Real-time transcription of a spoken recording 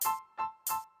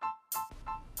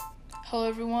Hello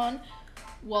everyone,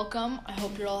 welcome. I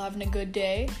hope you're all having a good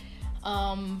day.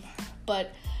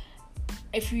 But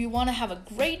if you want to have a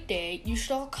great day, you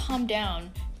should all come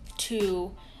down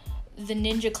to the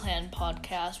Ninja Clan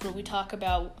podcast, where we talk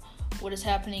about what is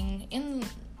happening in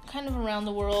kind of around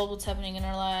the world, what's happening in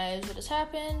our lives, what has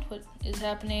happened, what is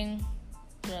happening.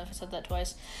 I don't know if I said that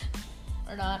twice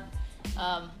or not.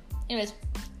 Anyways,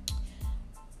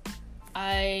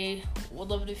 I would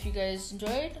love it if you guys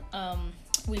enjoyed.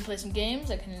 We play some games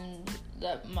that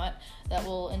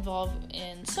will involve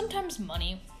in sometimes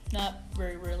money, not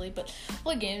very rarely, but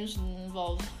all the games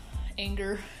involve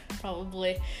anger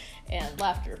probably and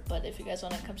laughter. But if you guys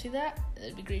want to come see that,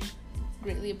 it'd be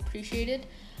greatly appreciated.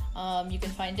 You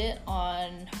can find it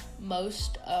on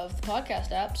most of the podcast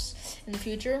apps in the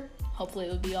future. Hopefully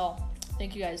it would be all.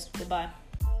 Thank you guys. Goodbye.